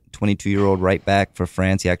about it? 22-year-old right back for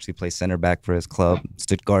France. He actually plays center back for his club,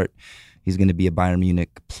 Stuttgart. He's going to be a Bayern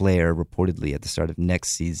Munich player reportedly at the start of next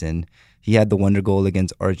season. He had the wonder goal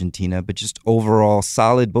against Argentina, but just overall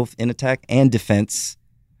solid both in attack and defense.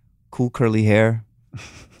 Cool curly hair.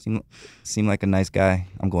 Seemed like a nice guy.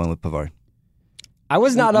 I'm going with Pavard. I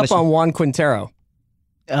was not up on Juan Quintero.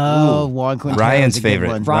 Oh, Juan Quintero. Ryan's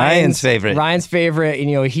favorite. Ryan's favorite.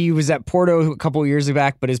 And, he was at Porto a couple of years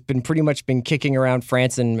back, but has been pretty much been kicking around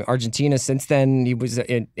France and Argentina since then. He was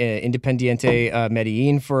in Independiente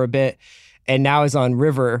Medellin for a bit, and now is on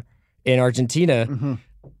River in Argentina. Mm-hmm.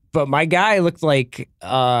 But my guy looked like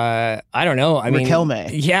I don't know. I mean,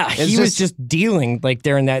 Riquelme. Yeah, he was just dealing like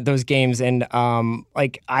during those games, and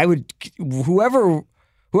like I would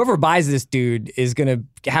whoever buys this dude is going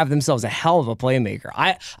to have themselves a hell of a playmaker.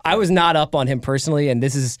 I was not up on him personally, and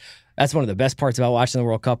that's one of the best parts about watching the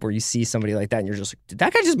World Cup where you see somebody like that and you're just like, did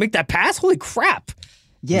that guy just make that pass? Holy crap.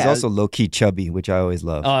 Yeah. He's also low-key chubby, which I always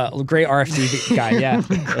love. Great RFD guy, yeah.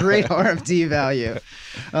 Great RFD value.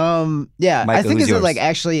 Yeah, Micah, I think yours? like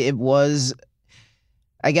actually it was...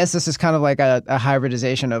 I guess this is kind of like a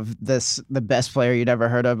hybridization of the best player you'd ever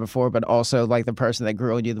heard of before, but also like the person that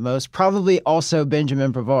grew on you the most. Probably also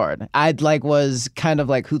Benjamin Pavard. Was kind of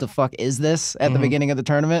like, who the fuck is this at the beginning of the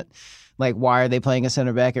tournament? Like, why are they playing a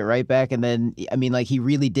center back at right back? And then, I mean, like he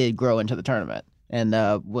really did grow into the tournament and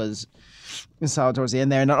was solid towards the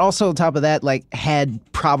end there. And also on top of that, like had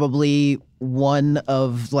probably one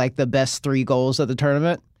of like the best 3 goals of the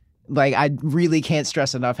tournament. Like, I really can't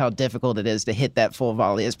stress enough how difficult it is to hit that full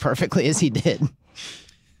volley as perfectly as he did.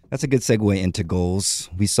 That's a good segue into goals.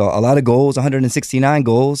 We saw a lot of goals, 169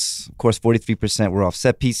 goals. Of course, 43% were off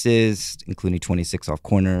set pieces, including 26 off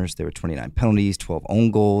corners. There were 29 penalties, 12 own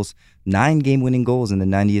goals, 9 game-winning goals in the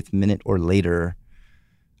 90th minute or later.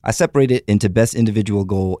 I separate it into best individual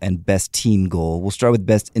goal and best team goal. We'll start with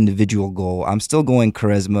best individual goal. I'm still going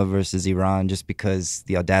Quaresma versus Iran just because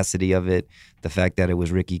the audacity of it, the fact that it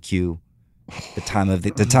was Ricky Q, the time of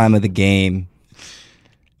the game.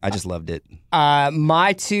 I just loved it.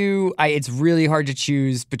 My two, it's really hard to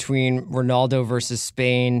choose between Ronaldo versus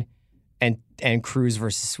Spain and Cruz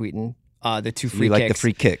versus Sweden. The two free kicks. You like the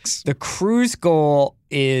free kicks. The Cruz goal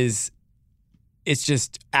it's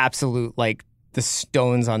just absolute like the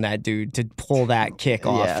stones on that dude to pull that kick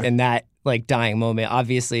off in that like dying moment.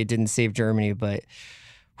 Obviously, it didn't save Germany, but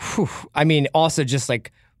I mean, also just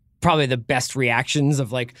like probably the best reactions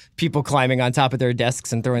of like people climbing on top of their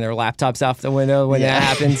desks and throwing their laptops out the window when that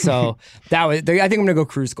happened. So I think I'm gonna go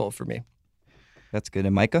Cruz goal for me. That's good.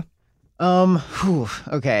 And Micah?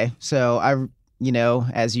 Okay, so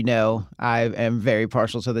as you know, I am very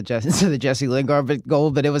partial to the Jesse Lingard goal,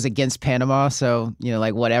 but it was against Panama, so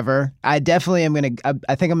like whatever. I definitely am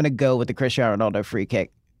I think I'm gonna go with the Cristiano Ronaldo free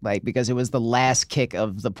kick, like because it was the last kick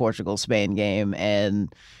of the Portugal-Spain game,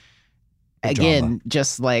 and again,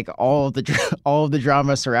 just like all of the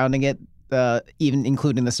drama surrounding it, even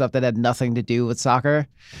including the stuff that had nothing to do with soccer,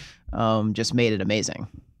 just made it amazing.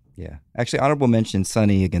 Yeah. Actually, honorable mention,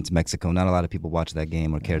 Sonny against Mexico. Not a lot of people watched that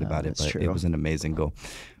game or cared about it, but it was an amazing goal.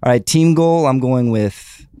 All right, team goal, I'm going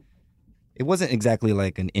with, it wasn't exactly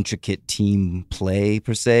like an intricate team play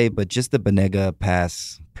per se, but just the Banega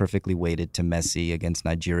pass perfectly weighted to Messi against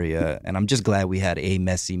Nigeria. And I'm just glad we had a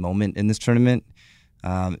Messi moment in this tournament.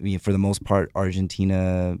 I mean, for the most part,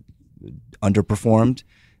 Argentina underperformed.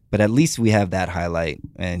 But at least we have that highlight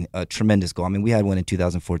and a tremendous goal. I mean, we had one in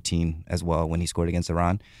 2014 as well when he scored against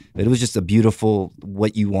Iran. But it was just a beautiful,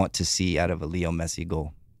 what you want to see out of a Leo Messi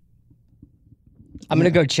goal. I'm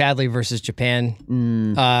going to go Chadley versus Japan.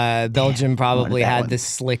 Belgium probably had the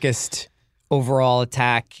slickest overall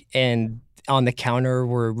attack, and on the counter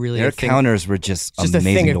were really their counters were just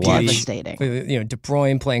amazing to watch. Devastating. De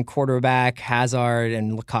Bruyne playing quarterback, Hazard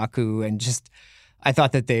and Lukaku, and just I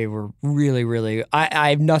thought that they were really, really.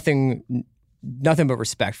 I have nothing nothing but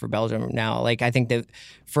respect for Belgium now. Like, I think that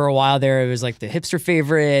for a while there, it was like the hipster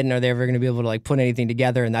favorite, and are they ever going to be able to like put anything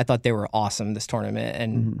together? And I thought they were awesome this tournament.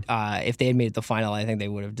 And if they had made it the final, I think they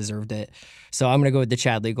would have deserved it. So I'm going to go with the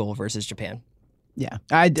Chadley goal versus Japan. Yeah,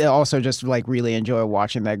 I also just like really enjoy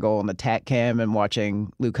watching that goal on the TAC cam and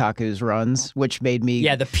watching Lukaku's runs, which made me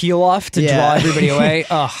the peel off to draw everybody away.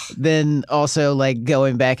 Ugh. Then also like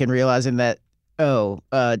going back and realizing that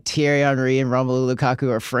Thierry Henry and Romelu Lukaku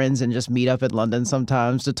are friends and just meet up in London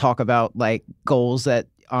sometimes to talk about like goals that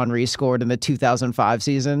Henry scored in the 2005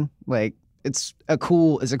 season. Like it's a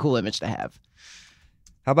cool image to have.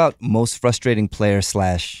 How about most frustrating player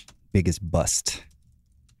 / biggest bust?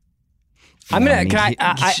 I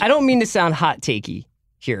don't mean to sound hot takey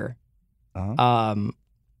here. Uh-huh. I'm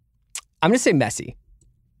gonna say Messi.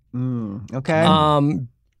 Okay.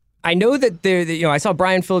 I know that I saw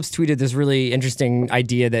Brian Phillips tweeted this really interesting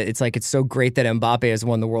idea that it's so great that Mbappe has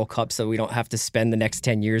won the World Cup, so we don't have to spend the next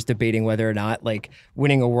 10 years debating whether or not like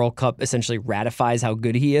winning a World Cup essentially ratifies how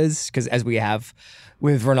good he is, because as we have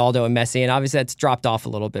with Ronaldo and Messi, and obviously that's dropped off a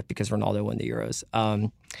little bit because Ronaldo won the Euros.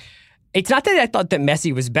 It's not that I thought that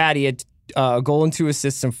Messi was bad. He had a goal and 2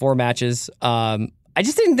 assists in 4 matches. I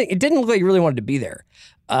just didn't look like he really wanted to be there,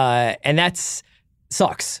 and that's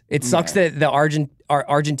sucks. It sucks that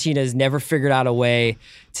Argentina has never figured out a way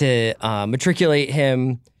to matriculate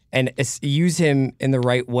him and use him in the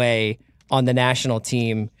right way on the national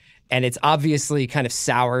team, and it's obviously kind of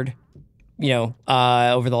soured,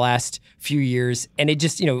 over the last few years. And it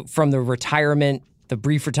just, from the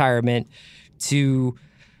brief retirement, to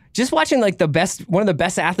just watching like one of the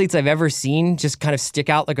best athletes I've ever seen just kind of stick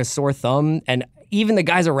out like a sore thumb, and even the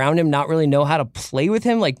guys around him not really know how to play with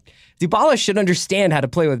him. Like Dybala should understand how to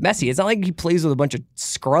play with Messi. It's not like he plays with a bunch of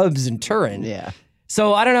scrubs in Turin. Yeah.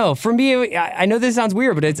 So I don't know. For me, I know this sounds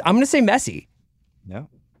weird, but I'm going to say Messi. Yeah,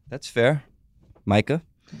 that's fair. Micah?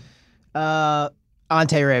 Ante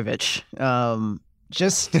Rebic.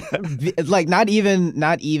 Just like not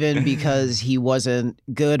even because he wasn't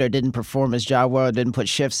good or didn't perform his job well, or didn't put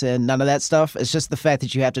shifts in, none of that stuff. It's just the fact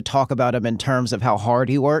that you have to talk about him in terms of how hard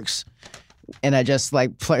he works. And I just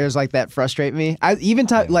like players like that frustrate me. I even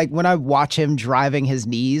like when I watch him driving his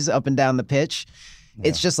knees up and down the pitch,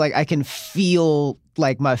 it's just like I can feel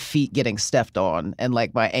like my feet getting stepped on and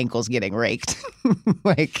like my ankles getting raked.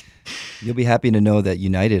 Like, you'll be happy to know that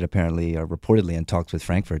United apparently are reportedly in talks with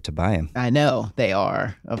Frankfurt to buy him. I know they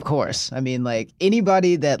are, of course. I mean, like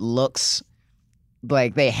anybody that looks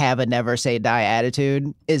like they have a never say die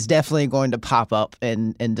attitude is definitely going to pop up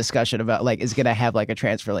in discussion about like is going to have like a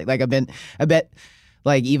transfer. Like I bet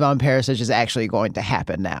like Ivan Perisic is actually going to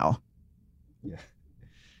happen now. Yeah.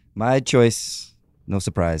 My choice, no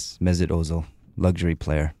surprise, Mesut Ozil, luxury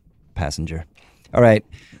player, passenger. All right,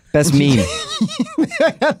 best meme.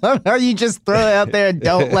 How you just throw it out there and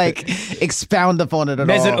don't like expound upon it at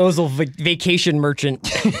Mesut all. Ozil, vacation merchant.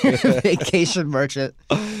 Vacation merchant.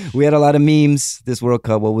 We had a lot of memes this World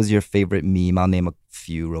Cup. What was your favorite meme? I'll name a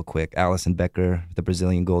few real quick. Alisson Becker, the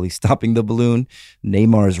Brazilian goalie, stopping the balloon.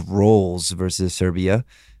 Neymar's rolls versus Serbia.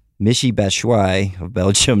 Michy Batshuayi of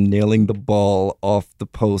Belgium nailing the ball off the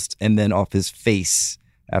post and then off his face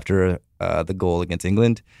after the goal against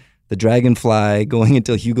England. The dragonfly going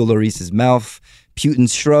into Hugo Lloris's mouth.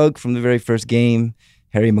 Putin's shrug from the very first game.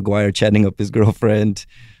 Harry Maguire chatting up his girlfriend.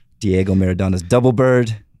 Diego Maradona's double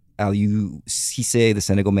bird. Aliou Cissé, the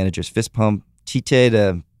Senegal manager's fist pump. Tite,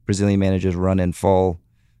 the Brazilian manager's run and fall.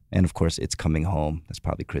 And of course, it's coming home. That's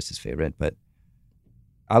probably Chris's favorite. But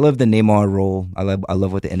I love the Neymar roll. I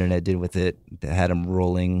love what the internet did with it. They had him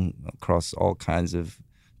rolling across all kinds of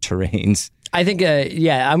terrains. I think,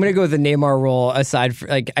 I'm gonna go with the Neymar role. Aside from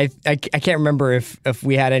like, I can't remember if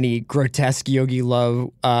we had any grotesque Yogi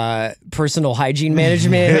Löw personal hygiene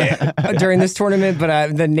management during this tournament,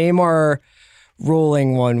 but the Neymar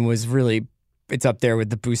rolling one was really, it's up there with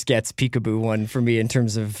the Busquets peekaboo one for me in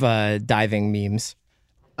terms of diving memes.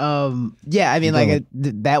 Yeah, I mean, like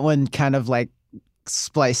that one kind of like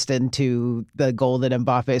spliced into the goal that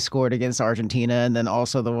Mbappe scored against Argentina, and then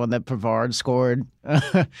also the one that Pavard scored.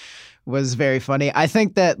 Was very funny. I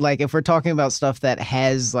think that like if we're talking about stuff that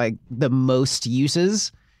has like the most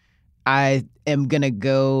uses, I am gonna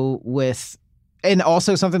go with, and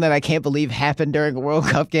also something that I can't believe happened during a World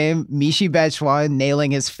Cup game, Michy Batshuayi nailing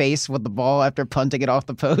his face with the ball after punting it off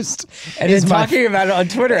the post. And he's talking about it on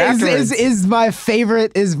Twitter afterwards. Is my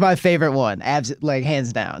favorite one. Like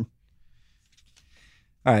hands down.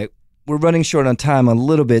 All right. We're running short on time a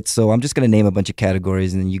little bit, so I'm just going to name a bunch of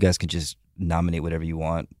categories, and then you guys can just nominate whatever you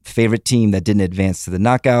want. Favorite team that didn't advance to the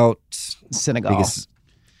knockout? Senegal.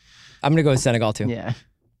 I'm going to go with Senegal, too. Yeah.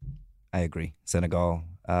 I agree. Senegal.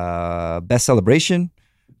 Best celebration,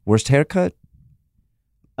 worst haircut.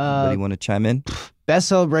 Anybody Uh, want to chime in? best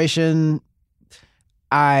celebration.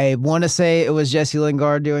 I want to say it was Jesse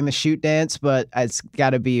Lingard doing the shoot dance, but it's got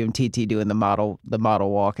to be Umtiti doing the model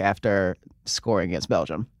walk after scoring against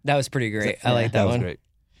Belgium. That was pretty great. I like that That one. was great.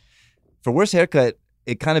 For worst haircut,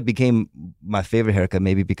 it kind of became my favorite haircut,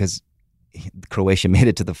 maybe because Croatia made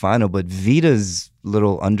it to the final. But Vida's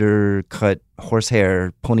little undercut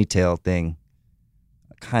horsehair ponytail thing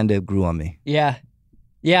kind of grew on me. Yeah.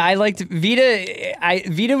 Yeah, I liked Vita.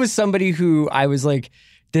 Vita was somebody who I was like,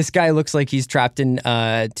 this guy looks like he's trapped in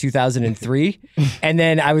 2003. And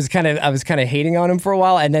then I was kind of hating on him for a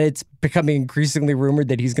while, and then it's becoming increasingly rumored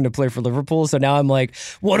that he's going to play for Liverpool. So now I'm like,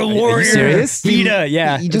 what a warrior. serious? Vita,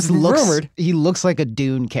 yeah. He just It's looks. rumored. He looks like a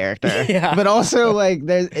Dune character. Yeah. But also, like,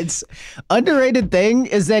 it's underrated thing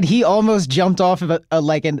is that he almost jumped off of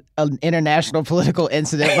an international political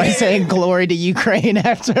incident by saying "glory to Ukraine"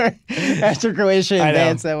 after Croatia I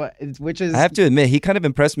know. advanced. Which is I have to admit, he kind of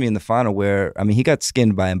impressed me in the final where, I mean, he got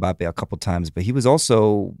skinned by Mbappe a couple times, but he was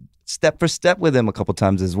also step for step with him a couple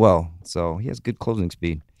times as well. So he has good closing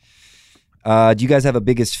speed. Do you guys have a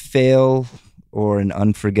biggest fail or an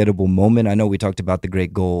unforgettable moment? I know we talked about the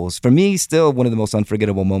great goals. For me, still one of the most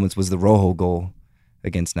unforgettable moments was the Rojo goal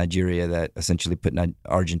against Nigeria that essentially put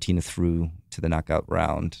Argentina through to the knockout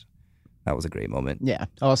round. That was a great moment. Yeah.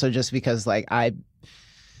 Also, just because like I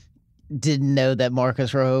didn't know that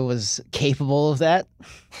Marcus Rojo was capable of that.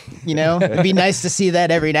 You know, it'd be nice to see that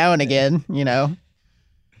every now and again. You know.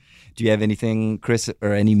 Do you have anything, Chris,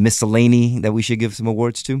 or any miscellany that we should give some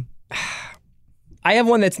awards to? I have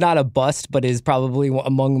one that's not a bust, but is probably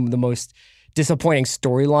among the most disappointing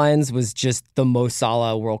storylines. Was just the Mo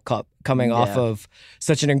Salah World Cup coming off of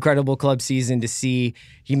such an incredible club season. To see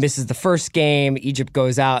he misses the first game, Egypt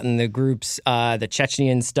goes out in the groups. The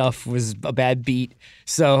Chechenian stuff was a bad beat,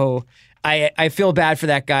 so I feel bad for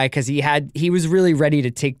that guy because he was really ready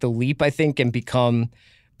to take the leap, I think, and become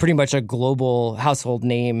pretty much a global household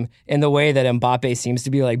name in the way that Mbappe seems to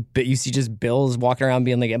be. Like, you see just Bills walking around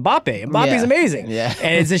being like, Mbappe's Yeah. amazing. Yeah.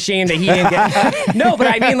 And it's a shame that he didn't get... No, but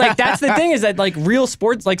I mean, like, that's the thing is that, like, real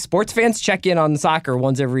sports, like, sports fans check in on soccer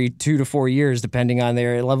once every 2 to 4 years, depending on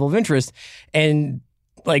their level of interest. And,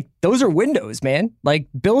 like, those are windows, man. Like,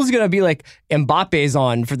 Bill's going to be like, Mbappe's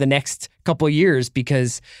on for the next couple of years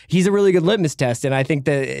because he's a really good litmus test. And I think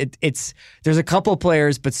that there's a couple of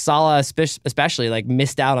players, but Salah especially, like,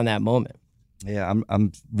 missed out on that moment. Yeah,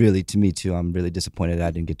 I'm really, to me too, I'm really disappointed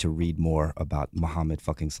I didn't get to read more about Mohammed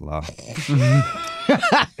fucking Salah.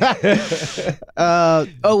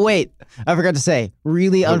 Oh wait, I forgot to say.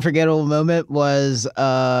 Really unforgettable moment was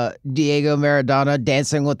Diego Maradona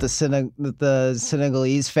dancing with the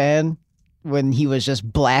Senegalese fan when he was just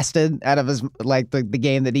blasted out of his like the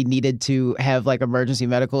game that he needed to have like emergency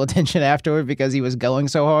medical attention afterward because he was going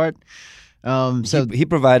so hard. So he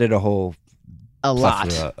provided a whole a lot.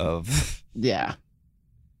 plethora of. Yeah.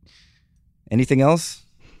 Anything else?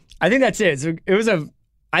 I think that's it. So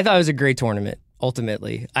I thought it was a great tournament,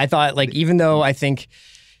 ultimately. I thought, like, even though I think,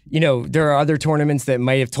 you know, there are other tournaments that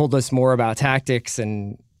might have told us more about tactics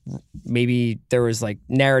and maybe there was, like,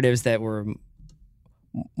 narratives that were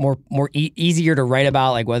easier to write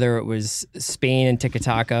about, like whether it was Spain and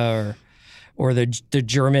tiki-taka or the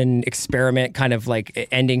German experiment kind of, like,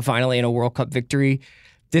 ending finally in a World Cup victory.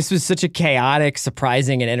 This was such a chaotic,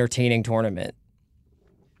 surprising, and entertaining tournament.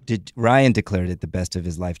 Ryan declared it the best of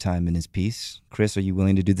his lifetime in his piece. Chris, are you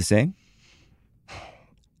willing to do the same?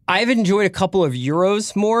 I've enjoyed a couple of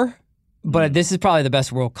Euros more, but this is probably the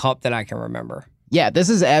best World Cup that I can remember. Yeah, this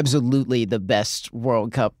is absolutely the best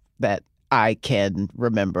World Cup that I can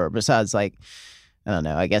remember. Besides, like, I don't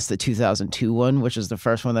know, I guess the 2002 one, which is the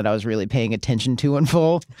first one that I was really paying attention to in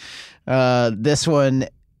full. This one,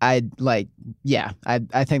 I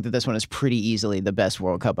think that this one is pretty easily the best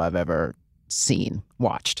World Cup I've ever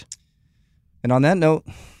watched. And on that note,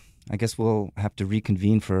 I guess we'll have to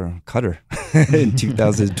reconvene for Qatar in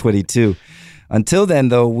 2022. Until then,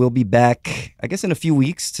 though, we'll be back, I guess, in a few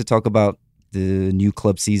weeks to talk about the new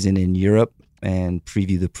club season in Europe and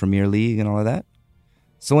preview the Premier League and all of that.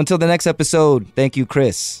 So until the next episode, thank you,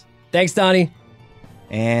 Chris. Thanks, Donnie.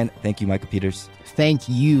 And thank you, Michael Peters. Thank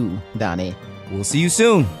you, Donnie. We'll see you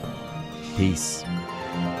soon. Peace.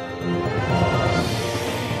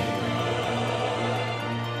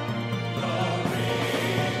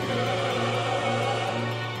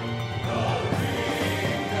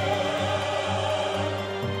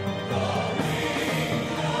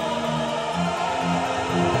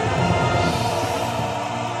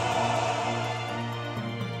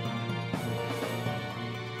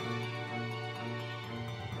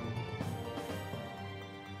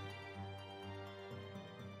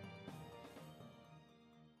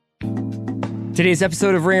 Today's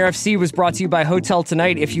episode of Ringer FC was brought to you by Hotel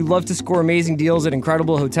Tonight. If you love to score amazing deals at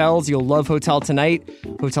incredible hotels, you'll love Hotel Tonight.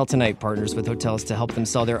 Hotel Tonight partners with hotels to help them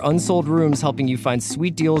sell their unsold rooms, helping you find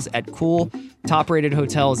sweet deals at cool, top-rated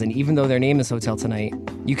hotels. And even though their name is Hotel Tonight,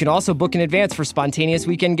 you can also book in advance for spontaneous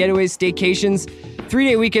weekend getaways, staycations,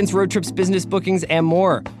 3-day weekends, road trips, business bookings, and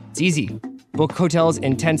more. It's easy. Book hotels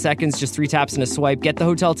in 10 seconds, just 3 taps and a swipe. Get the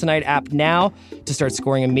Hotel Tonight app now to start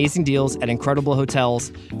scoring amazing deals at incredible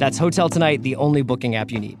hotels. That's Hotel Tonight, the only booking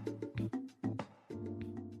app you need.